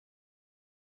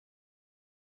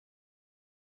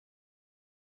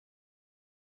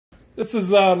This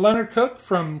is Leonard Cook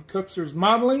from Cookser's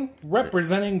Modeling,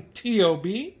 representing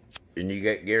T.O.B. And you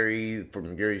got Gary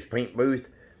from Gary's Paint Booth,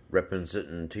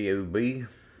 representing T.O.B.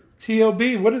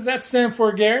 T.O.B. What does that stand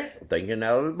for, Gary? Thinking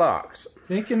out of the box.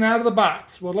 Thinking out of the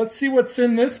box. Well, let's see what's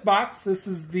in this box. This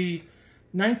is the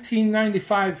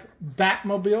 1995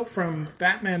 Batmobile from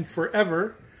Batman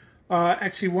Forever.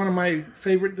 Actually, one of my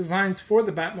favorite designs for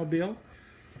the Batmobile.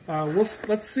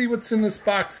 Let's see what's in this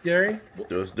box, Gary.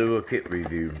 Let's do a kit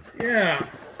review. Yeah.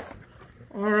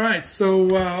 All right.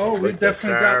 So, we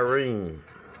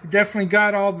definitely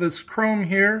got all this chrome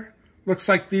here. Looks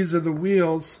like these are the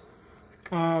wheels.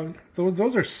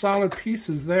 Those are solid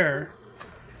pieces there.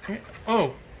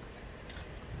 Oh,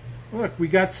 look, we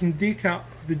got some decal.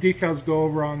 The decals go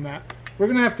over on that. We're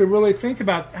gonna have to really think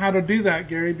about how to do that,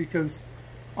 Gary, because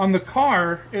on the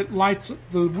car it lights.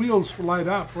 The wheels light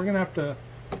up. We're gonna have to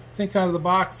think out of the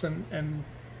box and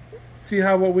see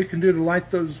what we can do to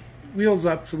light those wheels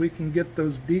up so we can get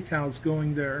those decals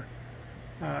going there.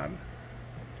 And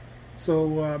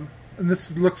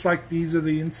this looks like these are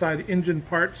the inside engine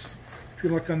parts. If you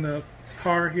look on the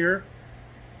car here,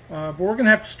 but we're gonna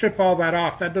have to strip all that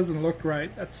off. That doesn't look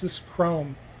right. That's just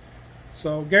chrome.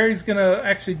 So Gary's gonna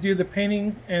actually do the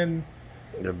painting and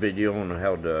the video on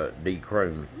how to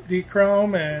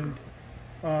dechrome. And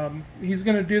he's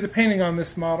going to do the painting on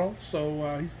this model,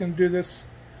 so he's going to do this.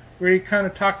 We already kind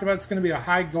of talked about it's going to be a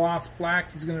high gloss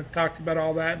black. He's going to talk about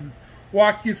all that and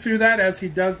walk you through that as he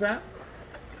does that.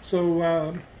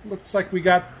 So looks like we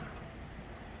got,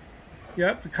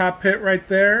 yep, the cockpit right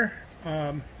there,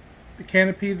 the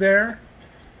canopy there.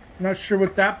 I'm not sure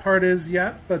what that part is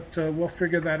yet, but we'll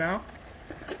figure that out.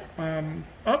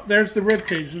 Oh, there's the rib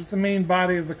cage. There's the main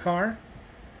body of the car.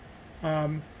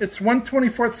 It's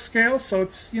 1/24th scale, so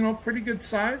it's, pretty good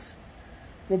size.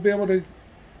 We'll be able to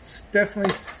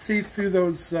definitely see through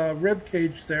those rib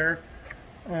cage there.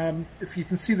 If you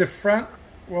can see the front,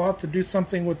 we'll have to do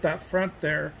something with that front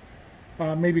there.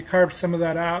 Maybe carve some of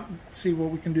that out and see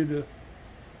what we can do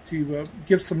to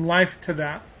give some life to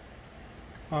that.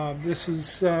 This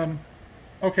is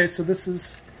okay. So this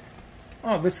is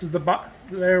the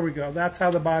there we go. That's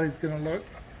how the body's going to look.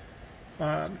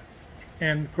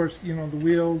 And of course, the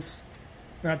wheels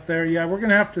not there. Yeah, we're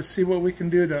going to have to see what we can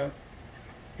do to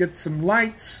get some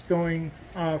lights going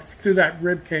through that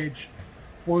rib cage.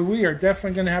 Boy, we are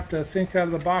definitely going to have to think out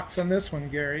of the box on this one,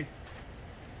 Gary.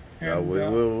 And, we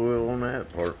will on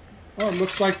that part. Oh, it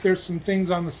looks like there's some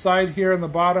things on the side here on the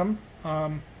bottom.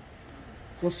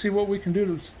 We'll see what we can do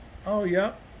to. Oh,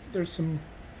 yeah, there's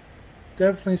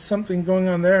definitely something going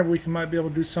on there. We might be able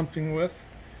to do something with.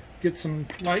 Get some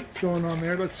light going on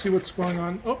there. Let's see what's going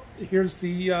on. Oh, here's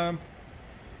the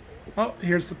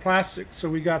here's the plastic. So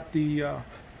we got the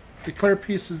clear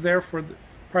pieces there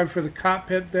probably for the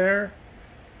cockpit there.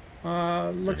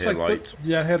 Looks like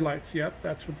headlights. Yep,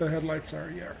 that's what the headlights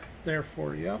are. Yeah, there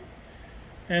for. Yep.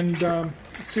 And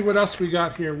let's see what else we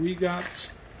got here. We got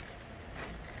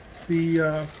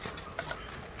the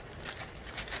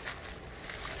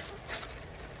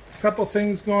couple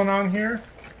things going on here.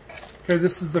 Okay,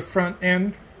 this is the front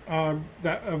end of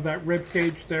that rib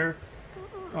cage there,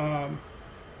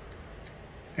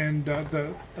 and at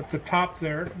the top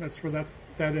there, that's where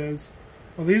that is.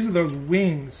 Well, these are those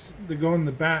wings that go in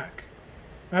the back.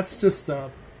 That's just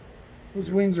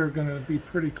those wings are going to be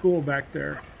pretty cool back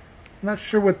there. I'm not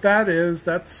sure what that is.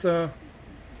 That's going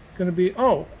to be.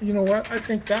 Oh, you know what? I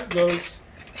think that goes.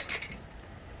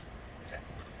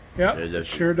 Yep, it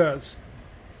sure does.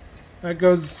 That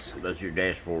goes. That's your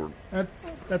dashboard.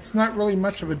 That's not really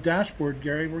much of a dashboard,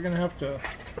 Gary. We're gonna have to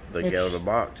think out of the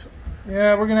box.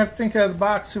 Yeah, we're gonna have to think out of the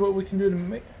box. See what we can do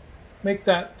to make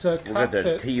that cockpit. We'll have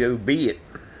to T.O.B. it.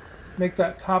 Make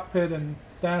that cockpit and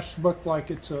dash look like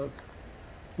it's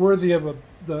worthy of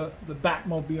the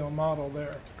Batmobile model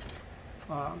there.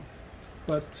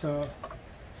 But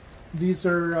these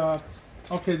are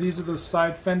okay. These are the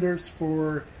side fenders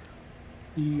for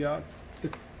the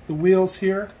wheels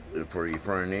here. For your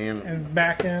front end. And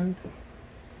back end.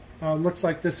 Looks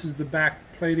like this is the back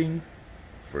plating.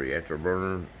 For your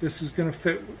afterburner. This is going to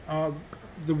fit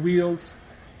the wheels.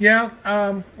 Yeah,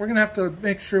 we're going to have to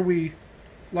make sure we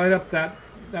light up that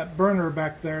burner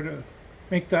back there to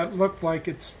make that look like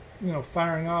it's,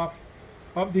 firing off.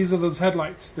 Oh, these are those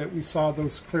headlights that we saw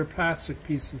those clear plastic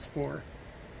pieces for.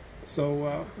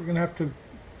 So we're going to have to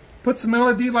put some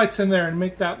LED lights in there and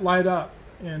make that light up.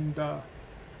 And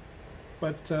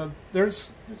but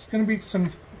there's going to be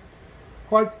some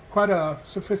quite a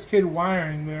sophisticated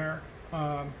wiring there.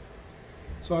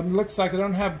 So it looks like I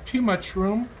don't have too much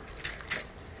room.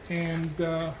 And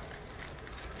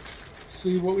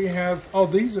see what we have. Oh,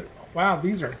 these are Wow,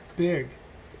 these are big.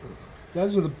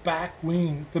 Those are the back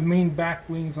wing, the main back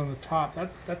wings on the top.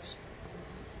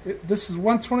 This is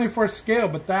 1/24 scale,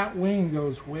 but that wing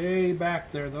goes way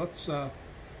back there.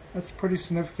 That's pretty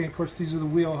significant. Of course, these are the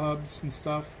wheel hubs and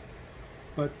stuff.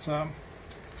 But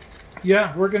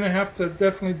yeah, we're gonna have to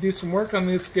definitely do some work on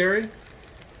this, Gary.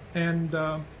 And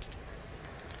oh,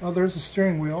 there's the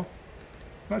steering wheel.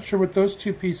 Not sure what those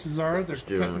two pieces are. They're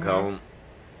steering column.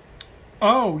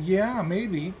 Oh yeah,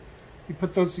 maybe. You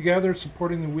put those together,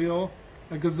 supporting the wheel.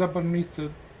 That goes up underneath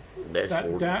the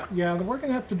yeah, we're going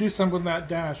to have to do something with that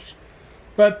dash.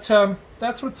 But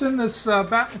that's what's in this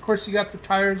bat. Of course, you got the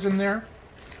tires in there.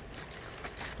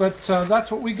 But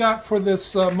that's what we got for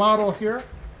this model here.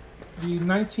 The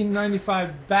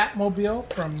 1995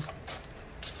 Batmobile from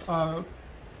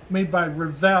made by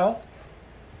Revell.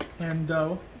 And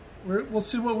we'll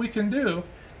see what we can do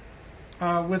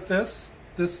with this.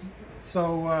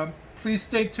 So please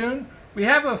stay tuned. We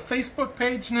have a Facebook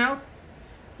page now.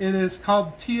 It is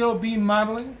called T.O.B.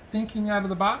 Modeling, Thinking Out of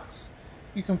the Box.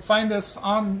 You can find us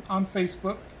on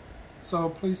Facebook, so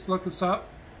please look us up.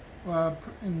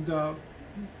 And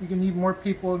we can need more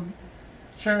people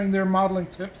sharing their modeling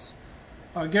tips.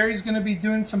 Gary's going to be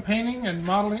doing some painting and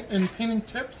modeling and painting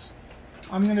tips.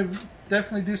 I'm going to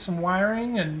definitely do some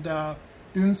wiring and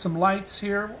doing some lights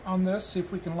here on this. See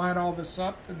if we can light all this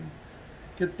up and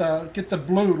get the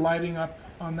blue lighting up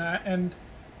on that. And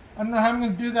I don't know how I'm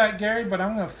going to do that, Gary, but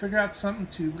I'm going to figure out something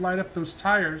to light up those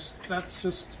tires. That's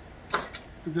just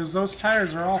because those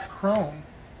tires are all chrome.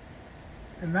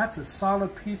 And that's a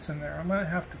solid piece in there. I'm going to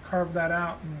have to carve that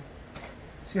out and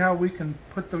see how we can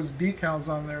put those decals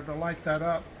on there to light that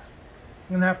up.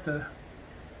 I'm going to have to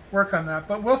work on that.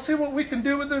 But we'll see what we can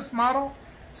do with this model.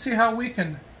 See how we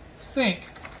can think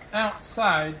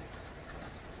outside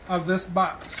of this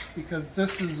box. Because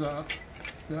this is the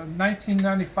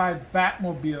 1995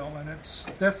 Batmobile, and it's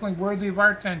definitely worthy of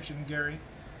our attention, Gary.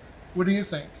 What do you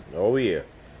think? Oh, yeah.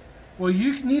 Well,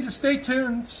 you need to stay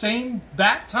tuned. Same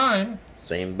bat time.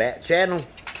 Same bat channel.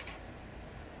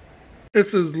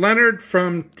 This is Leonard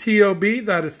from T.O.B.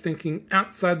 that is thinking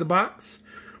outside the box.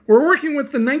 We're working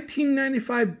with the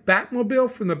 1995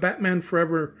 Batmobile from the Batman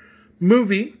Forever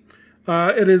movie.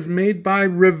 It is made by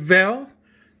Revell.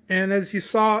 And as you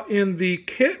saw in the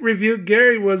kit review,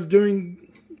 Gary was doing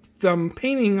some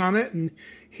painting on it, and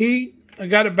I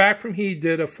got it back from he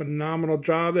did a phenomenal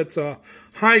job. It's a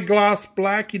high gloss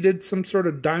black. He did some sort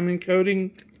of diamond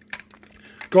coating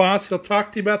gloss. He'll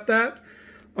talk to you about that.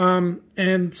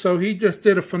 And so he just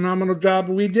did a phenomenal job.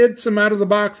 We did some out of the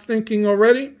box thinking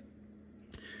already.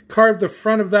 Carved the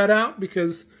front of that out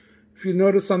because if you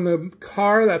notice on the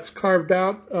car, that's carved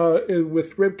out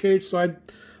with rib cage. So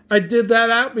I did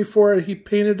that out before he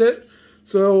painted it.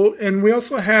 So, and we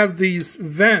also have these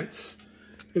vents.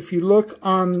 If you look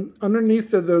on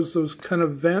underneath of those kind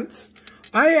of vents,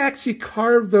 I actually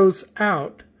carved those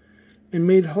out and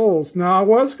made holes. Now, I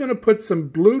was going to put some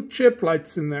blue chip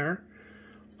lights in there,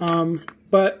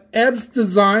 but Ebb's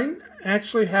Design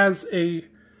actually has a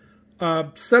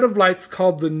set of lights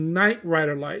called the Night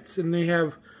Rider lights, and they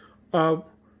have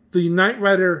the Night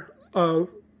Rider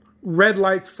red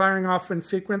lights firing off in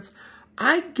sequence.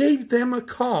 I gave them a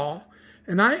call,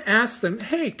 and I asked them,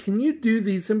 hey, can you do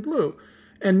these in blue?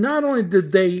 And not only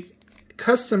did they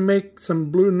custom make some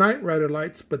blue Night Rider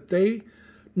lights, but they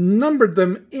numbered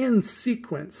them in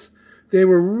sequence. They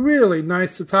were really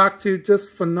nice to talk to,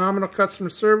 just phenomenal customer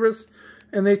service,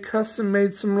 and they custom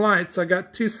made some lights. I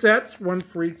got 2 sets, one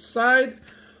for each side,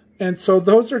 and so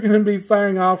those are going to be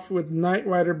firing off with Night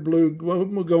Rider blue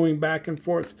going back and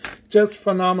forth. Just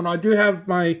phenomenal. I do have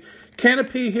my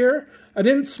canopy here. I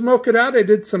didn't smoke it out. I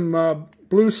did some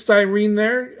blue styrene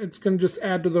there. It's going to just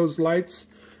add to those lights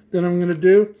that I'm going to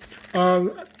do.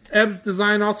 Ebb's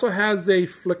Design also has a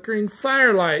flickering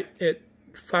firelight. It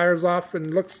fires off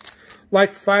and looks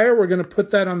like fire. We're going to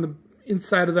put that on the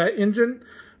inside of that engine.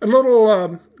 A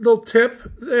little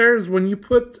tip there is when you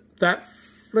put that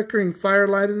flickering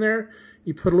firelight in there,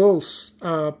 you put a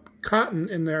little cotton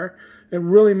in there. It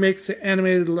really makes it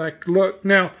animated like look.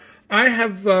 Now, I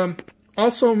have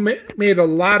also made a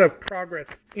lot of progress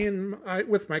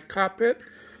with my cockpit.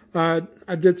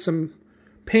 I did some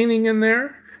painting in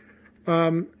there.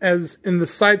 As in the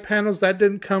side panels, that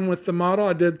didn't come with the model.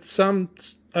 I did some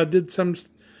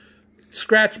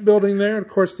scratch building there. Of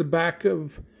course, the back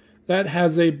of that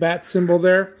has a bat symbol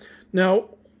there. Now,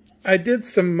 I did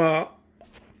some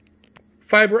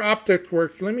fiber optic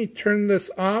work. Let me turn this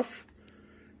off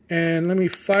and let me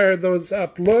fire those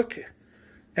up. Look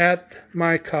at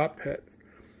my cockpit.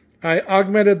 I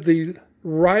augmented the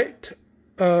right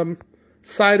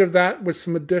side of that with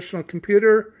some additional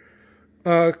computer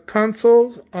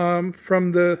console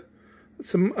from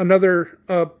another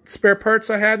spare parts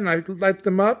I had, and I light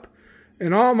them up,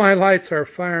 and all my lights are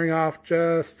firing off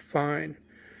just fine.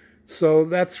 So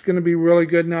that's going to be really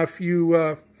good. Now, if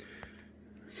you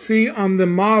see on the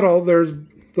model, there's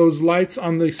those lights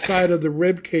on the side of the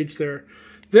rib cage there.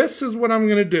 This is what I'm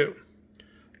going to do.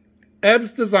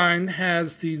 Ebb's Design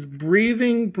has these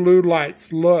breathing blue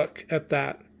lights. Look at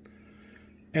that.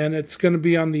 And it's going to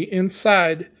be on the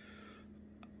inside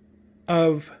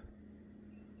of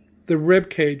the rib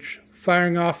cage,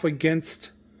 firing off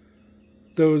against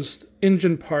those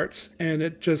engine parts, and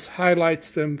it just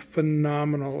highlights them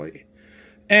phenomenally.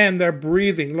 And they're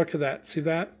breathing. Look at that. See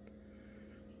that?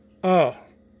 Oh,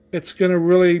 it's going to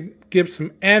really give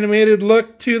some animated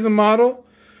look to the model.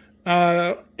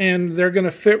 And they're going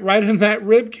to fit right in that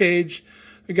rib cage.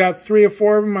 I got 3 or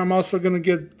 4 of them. I'm also going to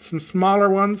get some smaller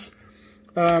ones.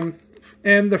 And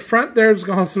the front there is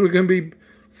also going to be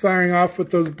firing off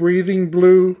with those breathing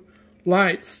blue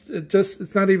lights.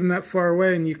 It's not even that far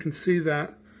away, and you can see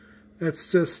that.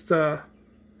 It's just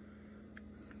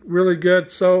really good.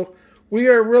 So we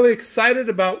are really excited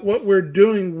about what we're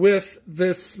doing with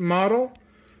this model.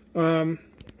 From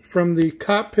the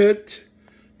cockpit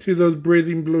to those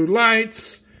breathing blue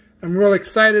lights. I'm really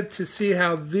excited to see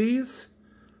how these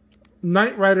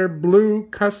Knight Rider blue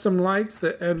custom lights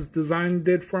that Ebb's Design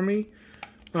did for me.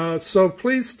 So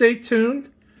please stay tuned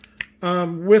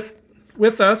with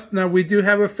us. Now, we do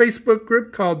have a Facebook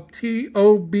group called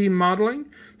T.O.B. Modeling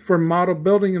for model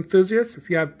building enthusiasts. If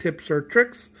you have tips or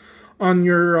tricks on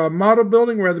your model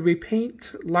building, whether it be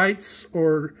paint, lights,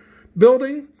 or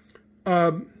building,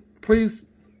 please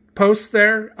post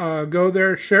there, go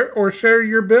there, share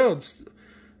your builds,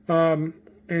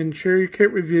 and share your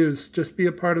kit reviews. Just be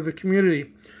a part of the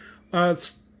community.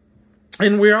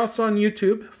 And we're also on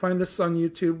YouTube. Find us on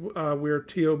YouTube. We're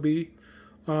T.O.B.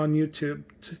 on YouTube,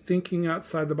 Thinking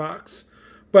Outside the Box.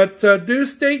 But do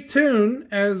stay tuned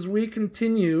as we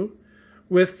continue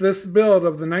with this build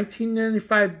of the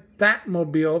 1995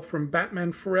 Batmobile from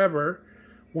Batman Forever,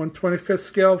 1/25th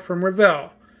scale from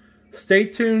Revell. Stay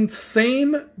tuned.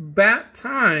 Same bat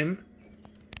time,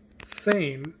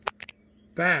 same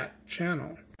bat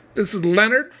channel. This is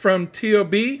Leonard from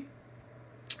T.O.B.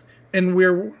 and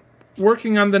we're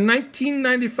working on the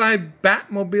 1995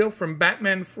 Batmobile from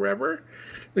Batman Forever.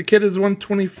 The kit is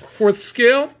 1/24th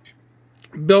scale,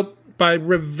 built by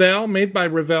Revell, made by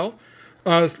Revell,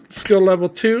 skill level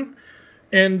 2.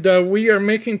 And we are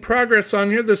making progress on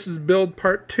here. This is build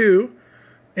part 2.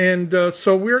 And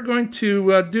so we're going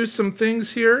to do some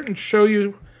things here and show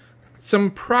you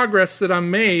some progress that I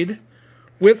made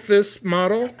with this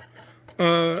model.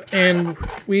 And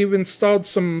we've installed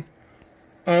some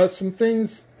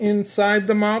things inside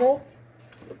the model.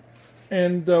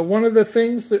 And one of the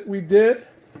things that we did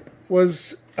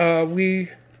was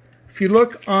if you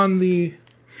look on the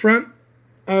front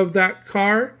of that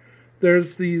car,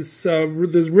 there's this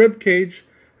rib cage.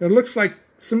 It looks like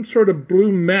some sort of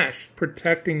blue mesh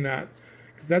protecting that,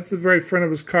 because that's the very front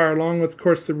of his car, along with, of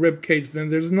course, the rib cage. Then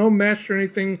there's no mesh or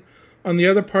anything on the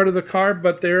other part of the car,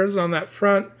 but there is on that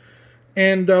front.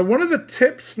 And one of the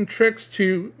tips and tricks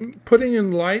to putting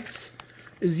in lights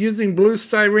is using blue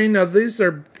styrene. Now, these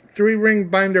are 3-ring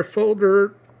binder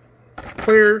folder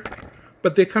clear,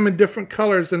 but they come in different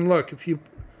colors. And look, if you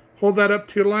hold that up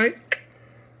to your light,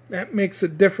 that makes a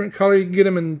different color. You can get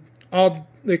them in all,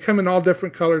 they come in all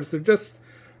different colors. They're just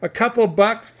a couple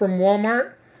bucks from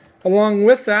Walmart. Along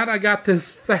with that, I got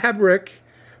this fabric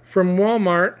from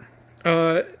Walmart.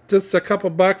 Just a couple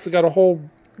bucks. I got a whole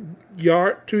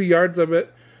yard, 2 yards of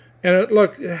it. And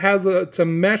look, it's a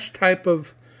mesh type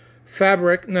of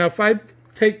fabric. Now, if I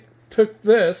took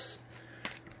this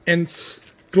and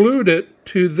glued it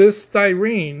to this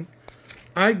styrene,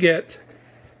 I get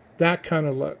that kind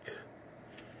of look.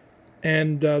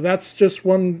 And that's just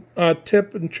one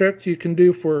tip and trick you can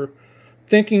do for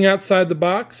thinking outside the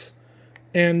box.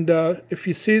 And if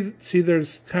you see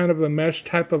there's kind of a mesh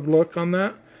type of look on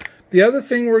that. The other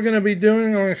thing we're going to be doing,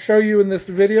 I'm going to show you in this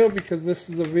video, because this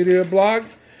is a video blog,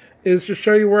 is to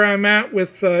show you where I'm at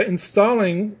with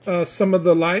installing some of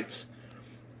the lights.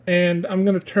 And I'm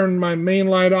going to turn my main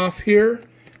light off here,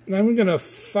 and I'm going to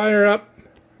fire up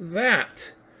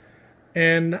that.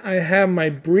 And I have my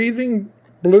breathing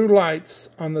blue lights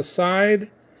on the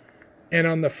side and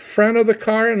on the front of the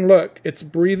car, and look, it's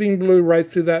breathing blue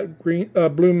right through that green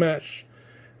blue mesh.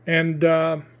 And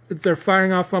they're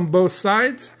firing off on both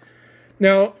sides.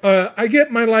 Now, I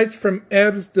get my lights from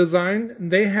Ebb's Design.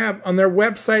 They have, on their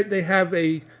website, they have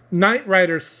a Knight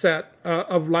Rider set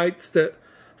of lights that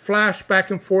flash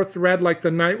back and forth red like the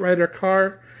Knight Rider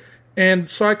car. And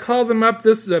so I called them up.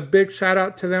 This is a big shout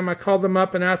out to them. I called them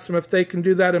up and asked them if they can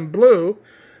do that in blue,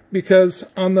 because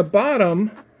on the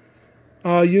bottom,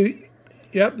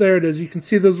 yep, there it is. You can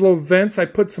see those little vents. I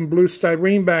put some blue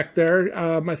styrene back there.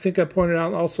 I think I pointed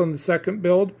out also in the second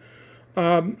build.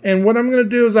 And what I'm going to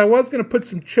do is I was going to put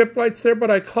some chip lights there, but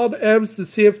I called Ebbs to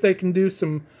see if they can do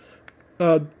some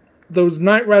those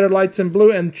Knight Rider lights in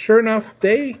blue, and sure enough,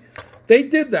 they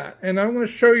did that. And I'm going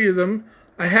to show you them.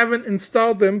 I haven't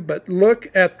installed them, but look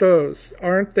at those.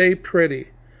 Aren't they pretty?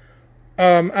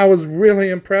 I was really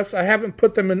impressed. I haven't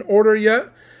put them in order yet.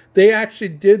 They actually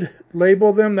did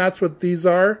label them. That's what these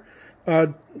are.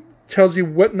 Tells you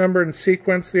what number and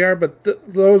sequence they are, but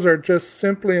those are just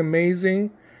simply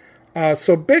amazing.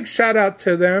 So big shout out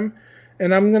to them.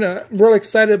 And I'm really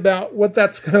excited about what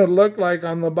that's going to look like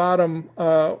on the bottom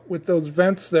with those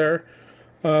vents there.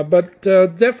 But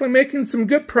definitely making some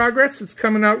good progress. It's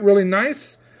coming out really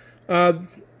nice.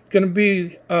 It's going to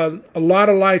be a lot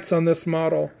of lights on this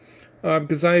model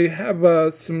because I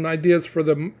have some ideas for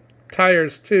the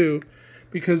tires too.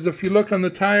 Because if you look on the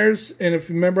tires, and if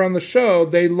you remember on the show,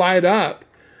 they light up.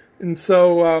 And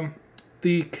so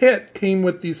the kit came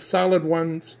with these solid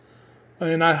ones,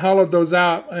 and I hollowed those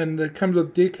out, and it comes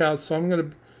with decals. So I'm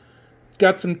going to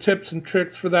got some tips and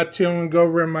tricks for that too. I'm going to go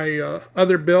over in my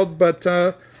other build, but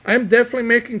I'm definitely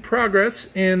making progress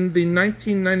in the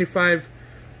 1995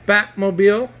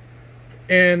 Batmobile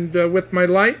and with my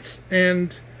lights,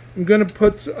 and I'm going to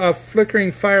put a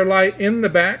flickering firelight in the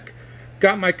back.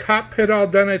 Got my cockpit all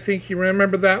done. I think you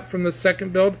remember that from the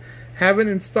second build. Haven't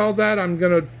installed that. I'm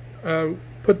going to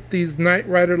put these Knight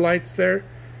Rider lights there,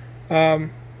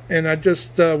 and I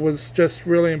just was just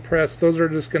really impressed. Those are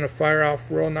just going to fire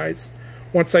off real nice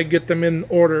once I get them in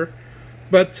order.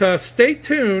 But stay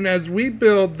tuned as we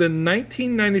build the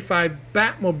 1995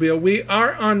 Batmobile. We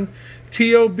are on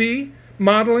T.O.B.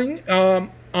 modeling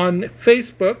on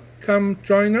Facebook. Come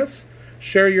join us.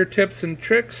 Share your tips and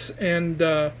tricks, and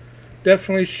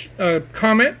definitely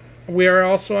comment. We are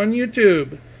also on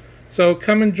YouTube. So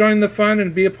come and join the fun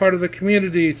and be a part of the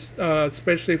community,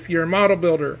 especially if you're a model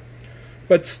builder.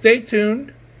 But stay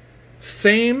tuned.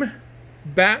 Same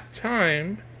bat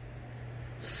time.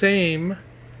 Same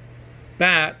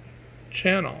bat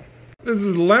channel. This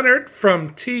is Leonard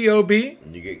from T.O.B.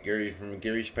 And you get Gary from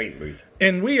Gary's Paint Booth.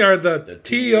 And we are the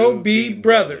T.O.B.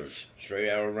 brothers. Straight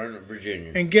out of Roanoke,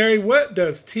 Virginia. And Gary, what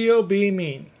does T.O.B.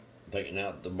 mean? Thinking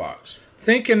out the box.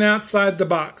 Thinking outside the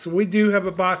box. We do have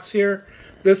a box here.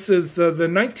 This is the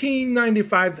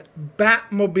 1995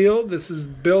 Batmobile. This is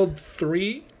build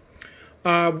 3.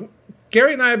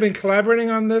 Gary and I have been collaborating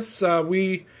on this.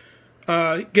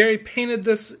 Gary painted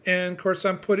this, and of course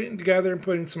I'm putting it together and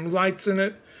putting some lights in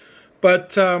it.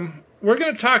 But we're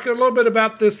going to talk a little bit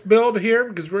about this build here,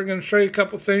 because we're going to show you a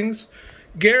couple things.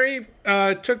 Gary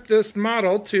took this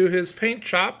model to his paint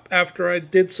shop after I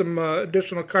did some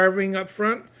additional carving up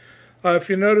front. If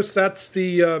you notice, that's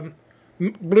the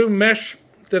blue mesh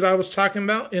that I was talking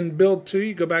about in build 2.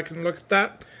 You go back and look at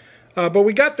that. But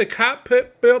we got the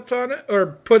cockpit built on it, or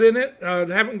put in it.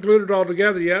 Haven't glued it all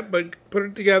together yet, but put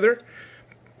it together.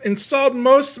 Installed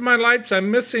most of my lights. I'm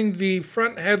missing the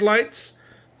front headlights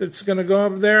that's going to go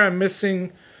up there. I'm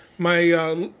missing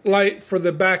my light for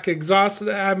the back exhaust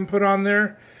that I haven't put on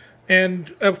there.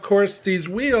 And, of course, these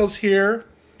wheels here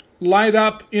light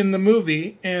up in the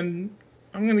movie, and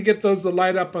I'm going to get those to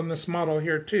light up on this model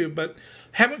here, too. But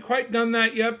haven't quite done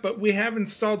that yet, but we have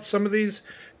installed some of these.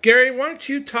 Gary, why don't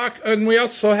you talk, and we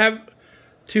also have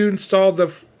to install the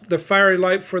fiery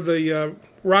light for the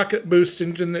rocket boost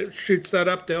engine that shoots that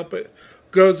up to help it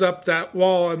goes up that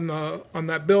wall on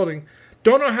that building.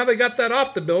 Don't know how they got that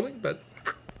off the building, but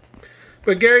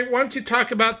Gary, why don't you talk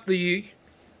about the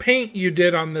paint you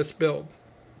did on this build?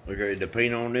 Okay, the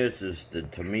paint on this is the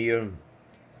Tamiya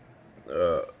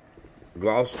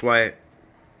Gloss Black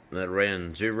that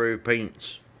ran 0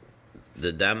 paints,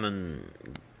 the Diamon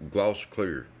Gloss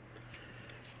Clear.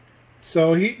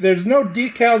 So there's no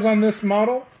decals on this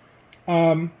model,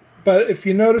 but if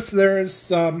you notice, there is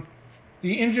the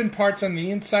engine parts on the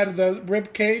inside of the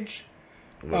rib cage.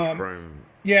 Chrome.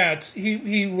 Yeah,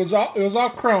 it was all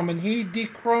chrome, and he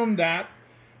dechromed that,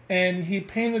 and he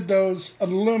painted those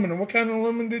aluminum. What kind of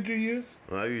aluminum did you use?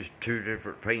 Well, I used 2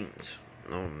 different paints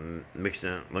on mixing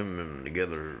that aluminum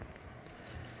together.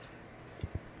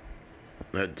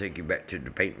 I'd take you back to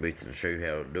the paint booth and show you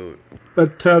how to do it.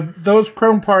 But those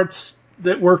chrome parts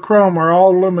that were chrome are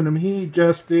all aluminum. He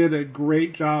just did a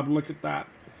great job. Look at that.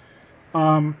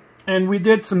 And we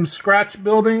did some scratch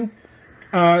building.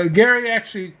 Gary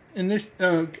actually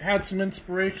had some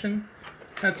inspiration.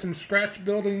 Had some scratch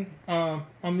building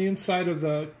on the inside of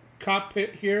the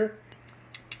cockpit here,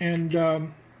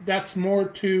 and that's more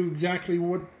to exactly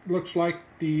what looks like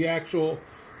the actual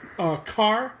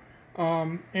car.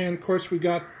 And of course we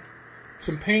got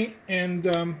some paint, and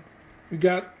we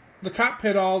got the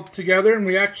cockpit all together, and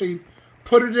we actually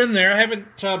put it in there. I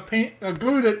haven't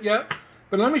glued it yet,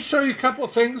 but let me show you a couple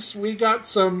of things. We got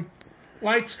some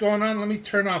lights going on. Let me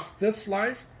turn off this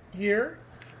light here.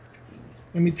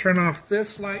 Let me turn off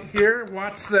this light here.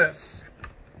 Watch this.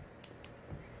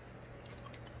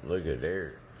 Look at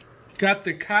there. Got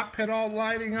the cockpit all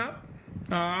lighting up.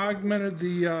 Augmented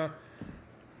the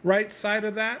right side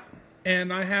of that,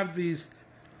 and I have these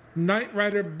Knight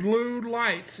Rider blue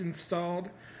lights installed.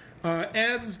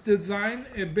 T.O.B's Design,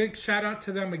 a big shout out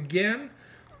to them again.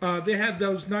 They had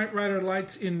those Knight Rider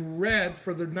lights in red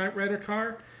for their Knight Rider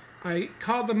car. I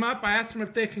called them up. I asked them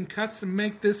if they can custom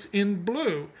make this in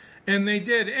blue, and they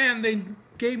did. And they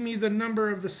gave me the number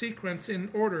of the sequence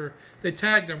in order. They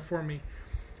tagged them for me,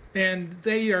 and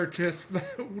they are just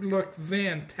look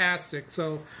fantastic.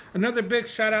 So another big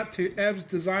shout out to T.O.B's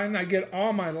Design. I get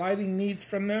all my lighting needs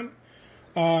from them,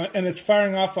 and it's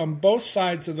firing off on both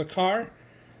sides of the car.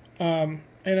 And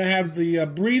I have the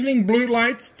breathing blue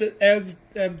lights that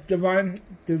T.O.B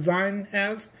Design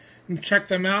has. You can check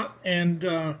them out, and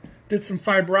did some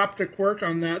fiber optic work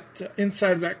on that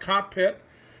inside of that cockpit,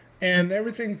 and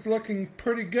everything's looking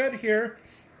pretty good here.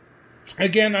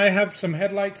 Again, I have some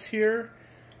headlights here.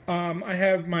 I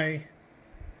have my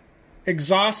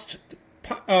exhaust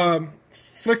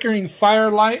flickering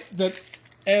firelight that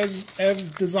T.O.B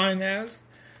Design has,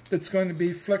 that's going to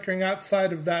be flickering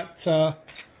outside of that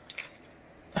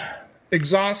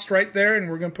exhaust right there, and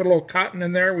we're going to put a little cotton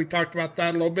in there. We talked about that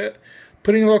a little bit.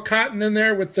 Putting a little cotton in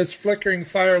there with this flickering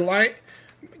firelight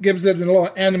gives it a little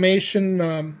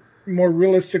animation, more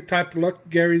realistic type of look.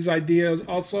 Gary's idea is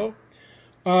also.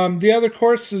 The other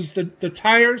course is the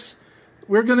tires.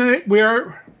 We are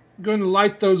going to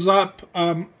light those up.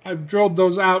 I've drilled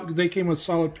those out. They came with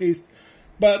solid piece.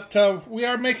 But we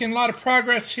are making a lot of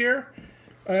progress here.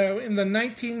 In the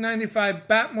 1995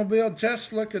 Batmobile,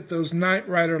 just look at those Knight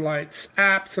Rider lights.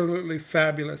 Absolutely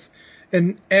fabulous.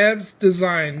 And T.O.B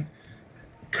Design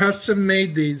custom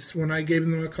made these when I gave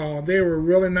them a call. They were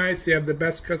really nice. They have the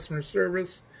best customer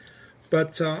service.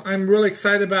 But I'm really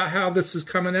excited about how this is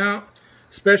coming out,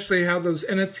 especially how those,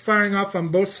 and it's firing off on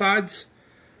both sides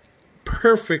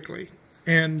perfectly.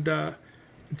 And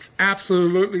it's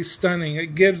absolutely stunning.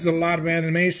 It gives a lot of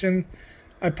animation.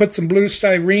 I put some blue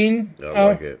styrene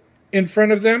in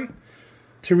front of them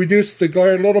to reduce the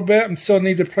glare a little bit. I still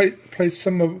need to place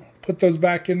some of, put those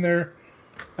back in there.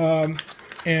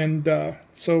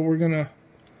 So we're going to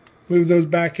move those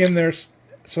back in there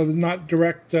so they're not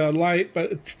direct light,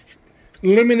 but it's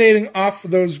illuminating off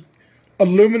of those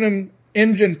aluminum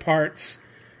engine parts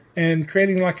and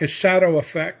creating like a shadow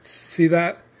effect. See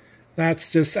that? That's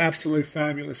just absolutely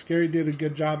fabulous. Gary did a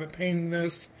good job at painting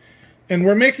this. And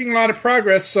we're making a lot of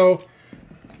progress, so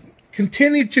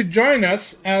continue to join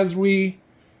us as we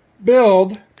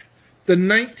build the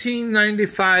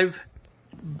 1995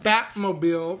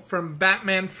 Batmobile from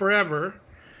Batman Forever.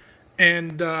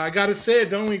 And I got to say it,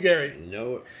 don't we, Gary?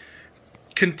 No.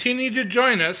 Continue to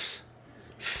join us.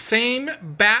 Same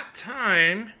bat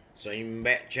time. Same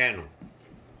bat channel.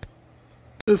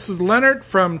 This is Leonard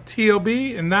from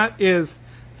T.O.B, and that is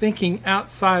Thinking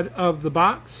Outside of the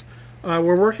Box.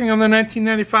 We're working on the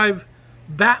 1995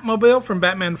 Batmobile from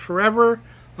Batman Forever.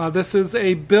 This is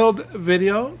a build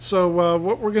video. So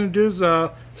what we're going to do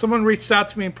is someone reached out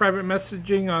to me in private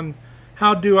messaging on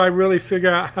how do I really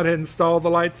figure out how to install the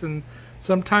lights, and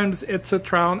sometimes it's a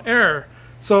trial and error.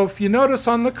 So if you notice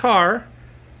on the car,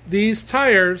 these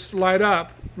tires light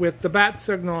up with the bat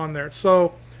signal on there.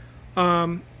 So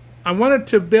I wanted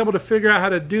to be able to figure out how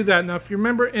to do that. Now if you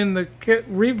remember in the kit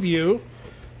review,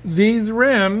 these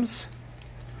rims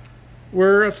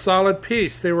were a solid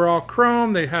piece. They were all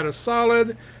chrome. They had a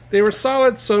solid. They were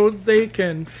solid so they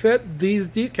can fit these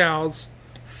decals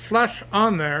flush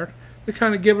on there to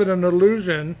kind of give it an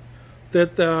illusion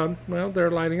that, well,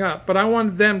 they're lighting up. But I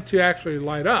wanted them to actually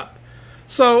light up.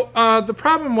 So the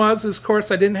problem was, of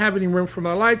course, I didn't have any room for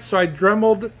my lights, so I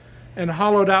dremeled and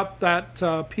hollowed out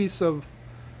that piece of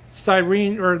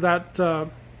styrene, or that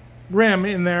rim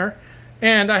in there,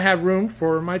 and I have room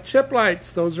for my chip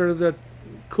lights. Those are the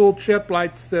cool chip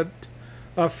lights that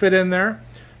fit in there.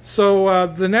 So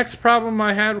the next problem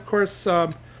I had, of course,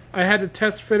 I had to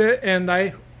test fit it, and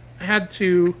I had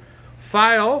to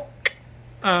file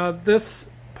this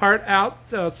part out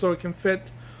so it can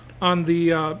fit on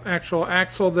the actual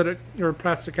axle that or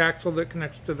plastic axle that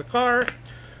connects to the car.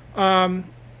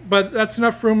 but that's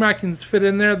enough room I can fit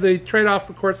in there. The trade-off,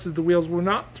 of course, is the wheels will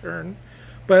not turn.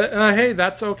 But hey,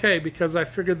 that's okay because I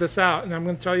figured this out, and I'm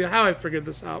going to tell you how I figured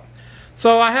this out.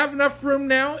 So I have enough room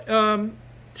now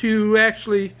to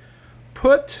actually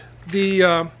put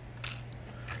the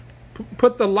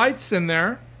lights in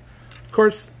there. Of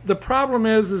course, the problem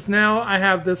is now I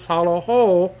have this hollow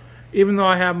hole. Even though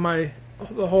I have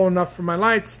the hole enough for my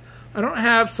lights, I don't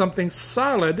have something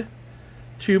solid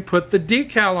to put the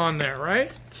decal on there,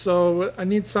 right? So I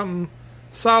need something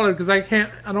solid because I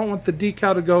don't want the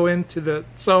decal to go into the.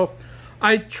 So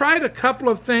I tried a couple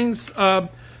of things.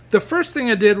 The first thing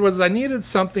I did was I needed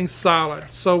something solid.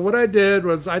 So what I did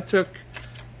was I took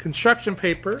construction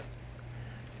paper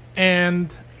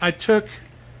and I took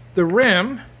the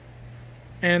rim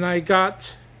and I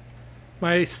got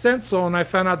my stencil and I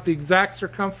found out the exact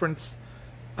circumference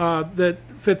that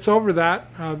fits over that.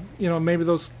 You know, maybe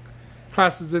those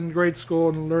classes in grade school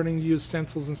and learning to use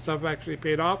stencils and stuff actually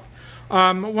paid off.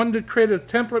 I wanted to create a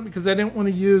template because I didn't want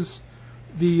to use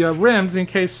the rims in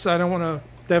case I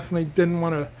definitely didn't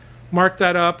want to mark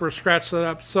that up or scratch that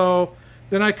up. So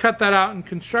then I cut that out in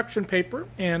construction paper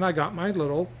and I got my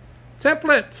little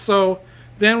template. So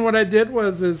then what I did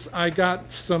was I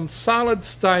got some solid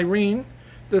styrene.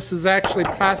 This is actually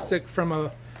plastic from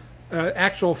a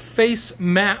actual face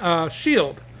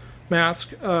shield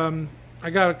mask. I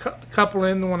got a couple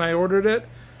in when I ordered it.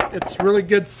 It's really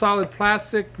good solid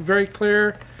plastic, very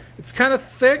clear. It's kind of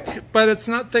thick, but it's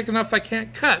not thick enough I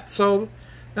can't cut. So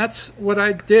that's what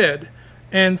I did.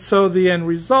 And so the end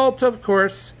result, of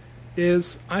course,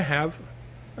 is I have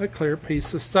a clear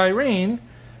piece of styrene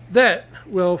that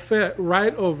will fit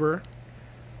right over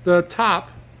the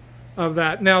top of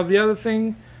that. Now the other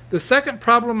thing, the second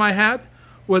problem I had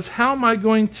was how am I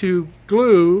going to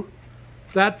glue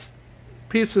that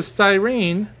piece of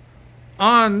styrene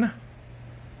on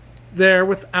there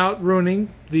without ruining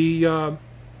the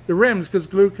rims, because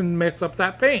glue can mess up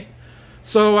that paint.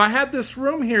 So I had this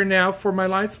room here now for my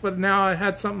lights, but now I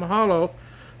had something hollow.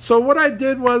 So what I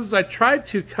did was I tried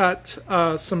to cut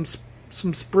some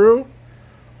sprue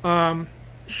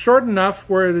short enough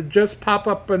where it would just pop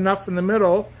up enough in the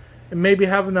middle and maybe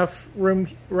have enough room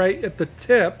right at the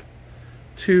tip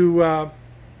to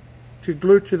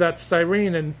glue to that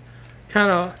styrene and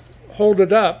kind of hold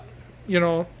it up, you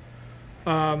know,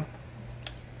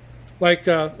 like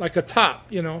a top,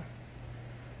 you know.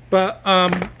 But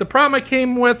the problem I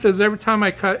came with is every time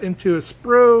I cut into a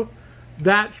sprue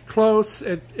that close,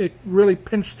 it really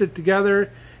pinched it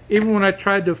together. Even when I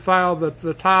tried to file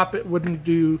the top, it wouldn't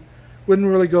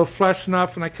really go flush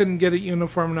enough, and I couldn't get it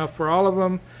uniform enough for all of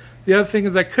them. The other thing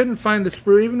is I couldn't find the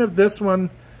sprue, even if this one,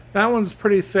 that one's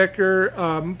pretty thicker,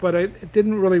 but it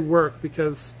didn't really work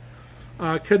because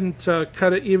I couldn't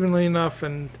cut it evenly enough,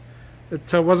 and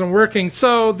it wasn't working.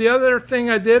 So the other thing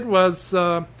I did was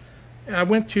I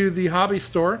went to the hobby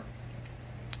store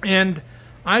and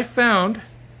I found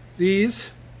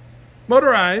these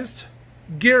motorized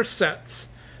gear sets.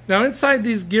 Now inside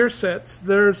these gear sets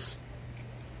there's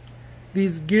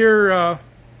these gear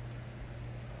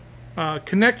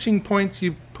connection points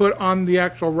you put on the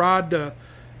actual rod,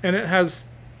 and it's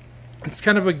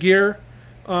kind of a gear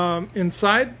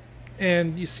inside,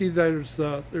 and you see there's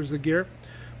a gear,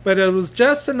 but it was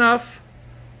just enough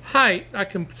height I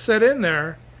can set in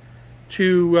there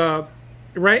to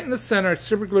right in the center. I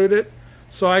super glued it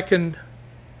so I can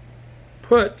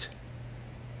put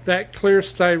that clear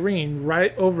styrene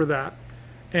right over that,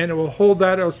 and it will hold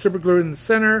that. It'll super glue it in the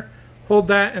center, hold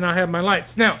that, and I have my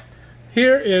lights. Now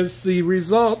here is the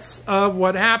results of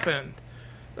what happened.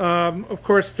 Of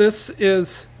course, this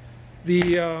is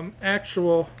the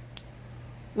actual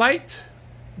light.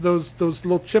 Those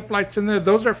little chip lights in there,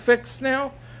 those are fixed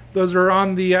now. Those are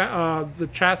on the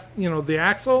chassis, you know, the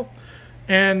axle.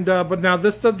 And but now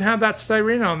this doesn't have that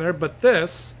styrene on there, but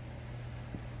this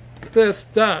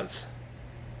does.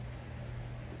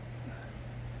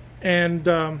 And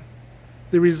the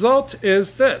result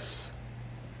is this.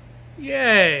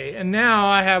 Yay! And now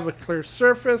I have a clear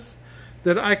surface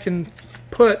that I can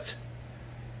put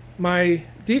my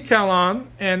decal on,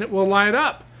 and it will light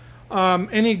up.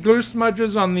 Any glue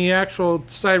smudges on the actual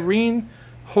styrene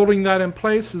holding that in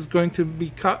place is going to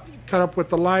be cut up with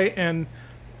the light and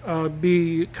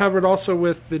be covered also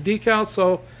with the decal,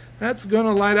 so that's going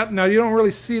to light up. Now you don't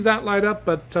really see that light up,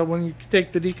 but when you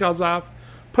take the decals off,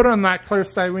 put on that clear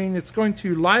styrene, it's going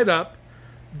to light up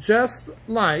just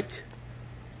like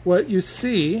what you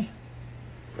see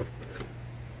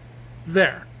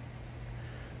there.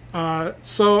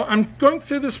 So I'm going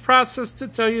through this process to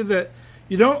tell you that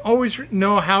you don't always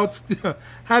know how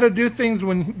to do things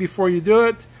before you do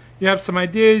it. you have some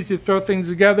ideas, you throw things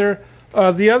together.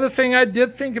 The other thing I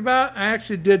did think about, I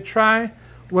actually did try,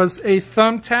 was a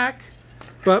thumbtack.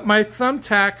 But my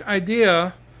thumbtack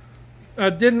idea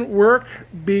didn't work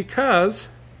because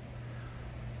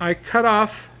I cut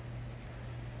off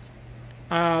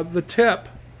the tip,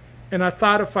 and I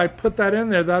thought if I put that in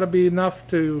there, that'll be enough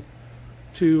to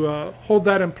hold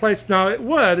that in place. Now it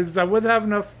would, because I would have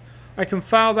enough. I can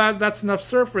file that. That's enough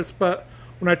surface. But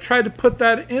when I tried to put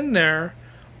that in there,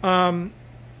 I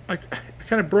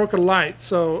kind of broke a light,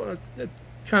 so it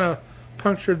kind of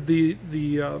punctured the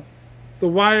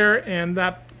wire, and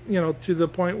that, you know, to the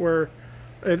point where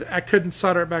I couldn't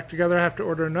solder it back together. I have to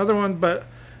order another one.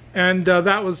 And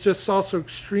that was just also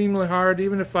extremely hard.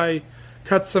 Even if I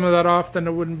cut some of that off, then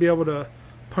it wouldn't be able to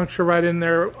puncture right in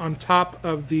there on top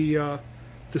of the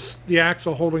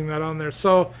axle holding that on there.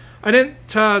 So I didn't.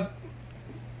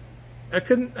 I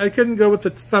couldn't go with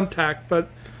the thumbtack, but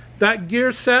that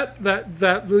gear set,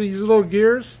 these little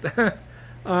gears,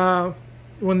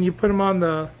 when you put them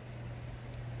on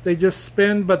they just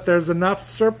spin, but there's enough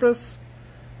surface,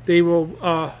 they will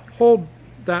hold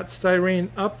that styrene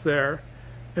up there,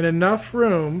 and enough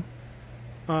room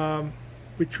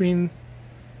between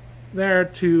there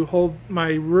to hold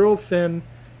my real thin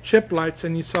chip lights,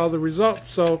 and you saw the results.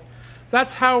 So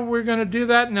that's how we're going to do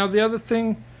that. Now the other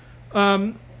thing,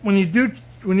 when you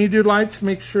do lights,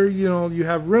 make sure you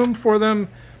have room for them,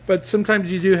 but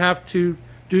sometimes you do have to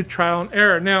do trial and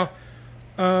error. Now,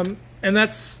 and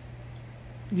that's,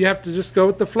 you have to just go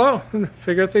with the flow and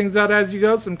figure things out as you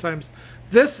go sometimes.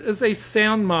 This is a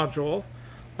sound module.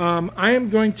 I am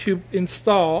going to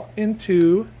install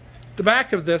into the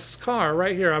back of this car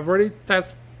right here. I've already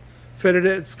test fitted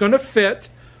it. It's going to fit.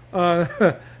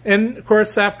 And of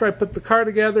course, after I put the car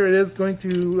together, it is going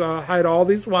to hide all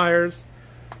these wires.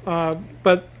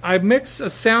 But I mixed a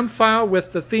sound file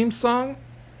with the theme song.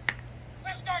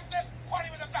 Let's start this party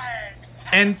with a bang.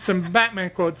 And some Batman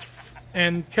quotes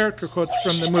and character quotes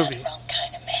from the movie. Wrong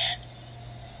kind of man.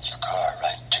 It's your car,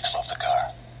 right? Chicks love the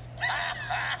car.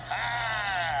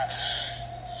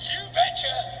 You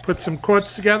betcha. Put some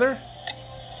quotes together. You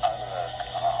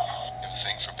have a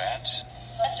thing for bats?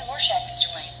 That's a Rorschach,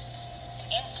 Mr. Wayne.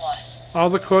 An in-fly. All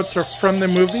the quotes are from the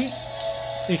movie.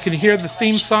 You can hear the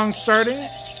theme song starting.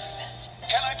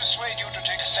 Can I persuade you to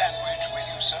take a sandwich with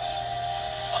you, sir?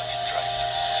 I'll get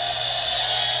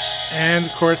drive-through. And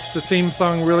of course, the theme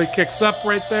song really kicks up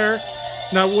right there.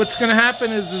 Now, what's going to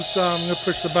happen is I'm going to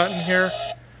push the button here.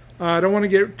 I don't want to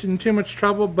get in too much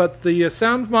trouble, but the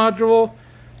sound module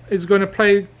is going to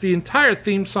play the entire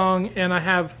theme song, and I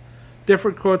have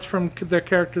different quotes from the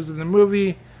characters in the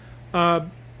movie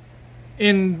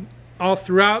in all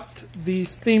throughout the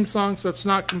theme song, so it's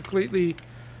not completely.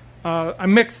 I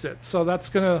mixed it, so that's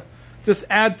going to just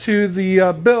add to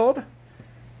the build.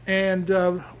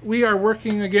 And we are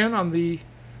working again on the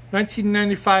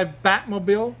 1995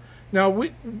 Batmobile. Now,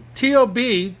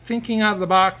 T.O.B, Thinking Out of the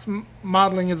Box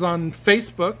Modeling, is on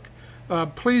Facebook.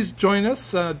 Please join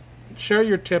us. Share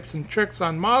your tips and tricks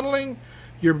on modeling,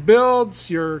 your builds,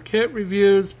 your kit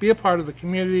reviews. Be a part of the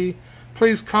community.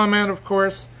 Please comment, of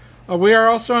course. We are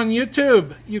also on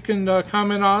YouTube. You can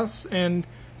comment on us and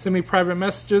send me private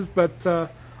messages. But I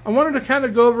wanted to kind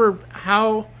of go over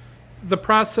how the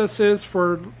process is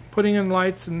for putting in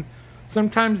lights, and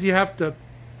sometimes you have to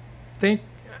think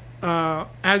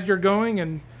as you're going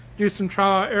and do some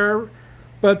trial and error.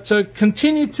 But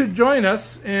continue to join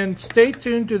us and stay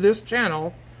tuned to this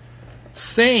channel.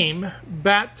 Same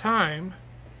bat time,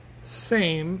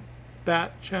 same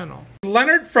bat channel.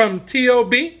 Leonard from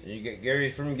T.O.B. You get Gary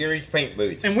from Gary's Paint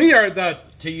Booth. And we are the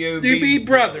T.O.B.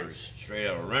 brothers. Straight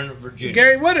out of Roanoke, Virginia.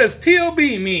 Gary, what does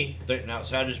T.O.B. mean? Thinking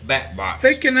outside this bat box.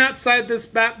 Thinking outside this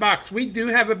bat box. We do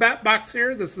have a bat box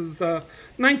here. This is the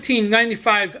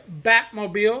 1995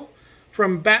 Batmobile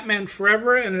from Batman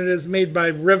Forever, and it is made by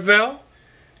Revell.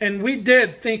 And we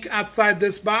did think outside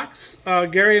this box.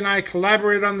 Gary and I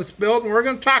collaborated on this build, and we're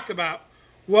going to talk about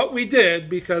what we did,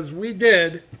 because we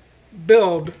did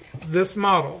build this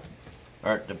model.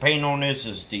 Alright, the paint on this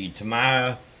is the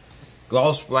Tamiya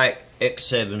Gloss Black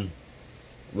X7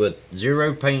 with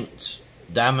 0 paints,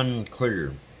 Diamond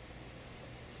clear.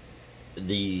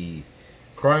 The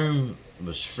chrome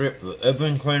was stripped with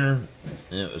oven cleaner,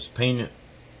 and it was painted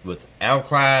with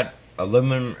Alclad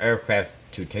Aluminum Aircraft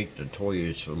to take the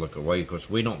toyish look away, because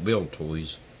we don't build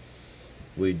toys.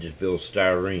 We just build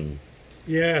styrene.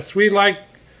 Yes, we like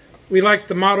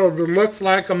the model that looks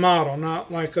like a model,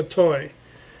 not like a toy.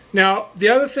 Now, the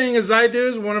other thing is I do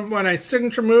is one of my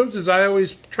signature moves is I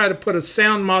always try to put a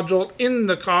sound module in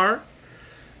the car.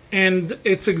 And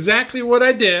it's exactly what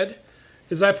I did,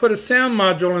 is I put a sound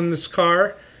module in this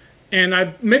car. And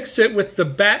I mixed it with the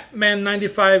Batman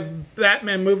 95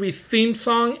 Batman movie theme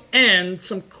song and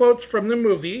some quotes from the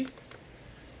movie.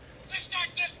 Let's start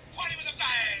this party with a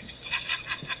bang!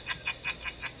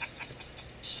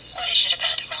 What is it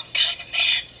about the wrong kind of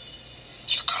man?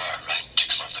 It's the car, right?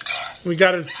 Chicks love the car. We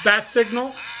got his bat signal.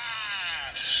 You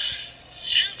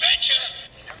betcha!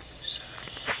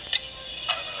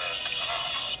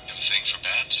 Got a thing for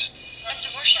bats? That's a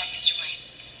Rorschach, Mr. Wayne.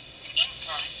 An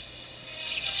in-fly.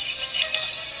 People see what they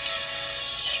want.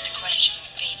 I think the question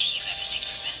would be, do you have a thing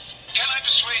for bats? Can I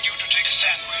persuade you to take a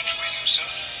sandwich with you, sir?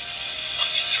 On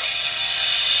your drive.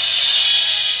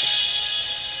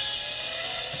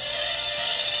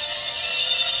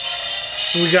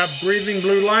 We got breathing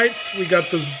blue lights. We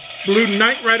got those blue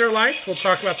Knight Rider lights. We'll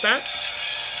talk about that.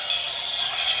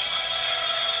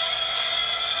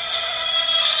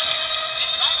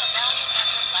 Despite a valiant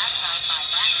effort last night by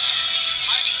Batman,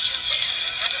 Harvey Two-Face is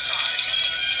still a guard at the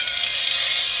extreme.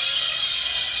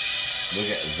 Look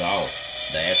at exhaust,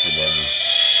 the afterburner.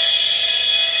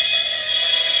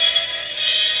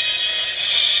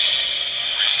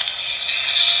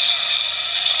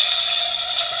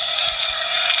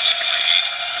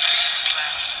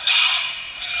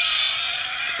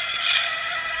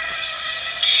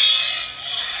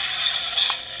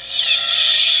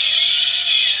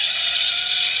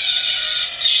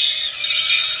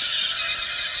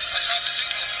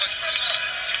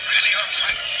 Really are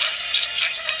quite right.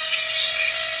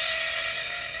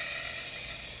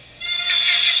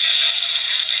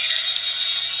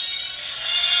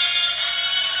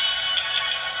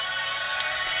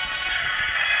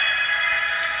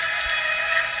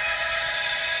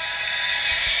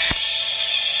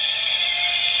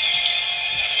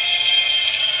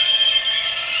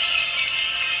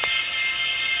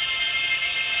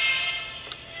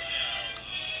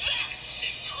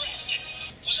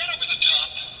 Was that over the top?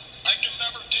 I can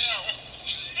never tell.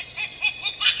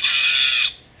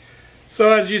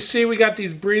 So as you see, we got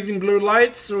these breathing blue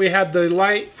lights. So we had the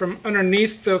light from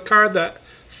underneath the car that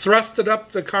thrusted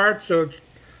up the car so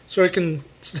it can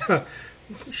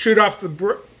shoot off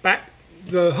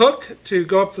the hook to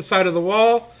go up the side of the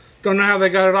wall. Don't know how they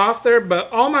got it off there,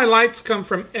 but all my lights come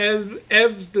from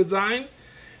Ev's Design,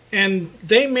 and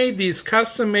they made these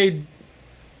custom-made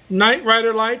Knight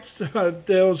Rider lights.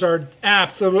 Those are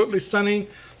absolutely stunning.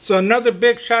 So another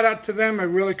big shout out to them. I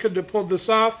really couldn't have pulled this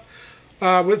off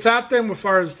without them as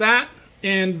far as that.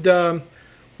 And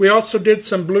we also did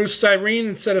some blue styrene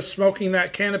instead of smoking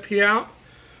that canopy out.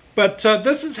 But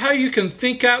this is how you can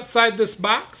think outside this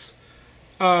box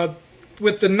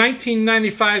with the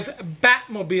 1995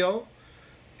 Batmobile.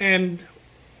 And,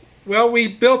 well, we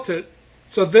built it.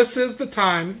 So this is the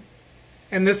time,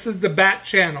 and this is the Bat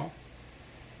channel.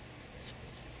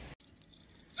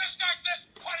 Let's start this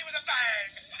party with a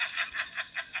bang!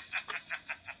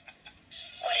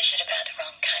 What is it about the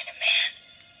wrong kind of man?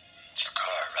 It's the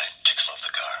car, right? Chicks love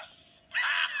the car.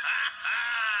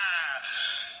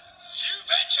 You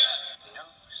betcha! No,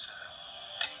 sir.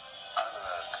 Have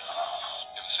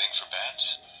a thing for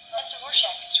bats? That's a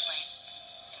Rorschach, Mr. Wayne.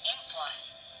 An in-fly.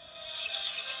 People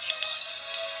see what they want.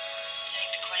 I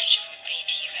think the question would be,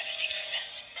 do you have a thing for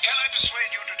bats? Can I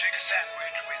persuade you to take a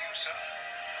sandwich with you, sir?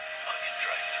 On your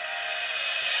drive.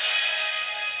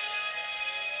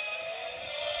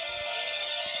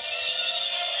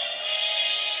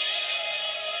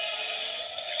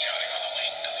 You're counting on the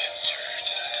wing to live, sir.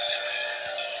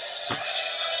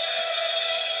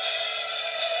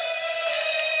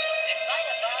 Despite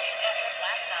a valiant effort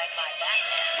last night by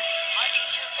Batman, Harvey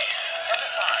Two-Face is still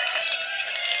at large and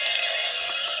extremely dangerous.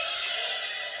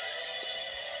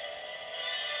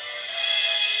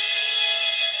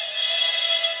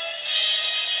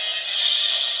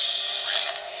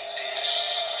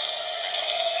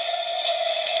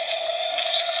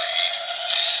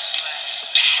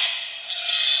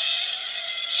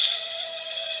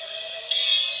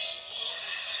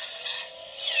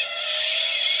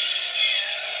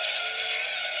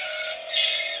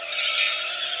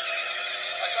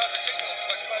 I saw the signal.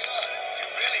 What's going on? You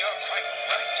really are quite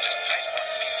right. Just try to work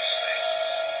me.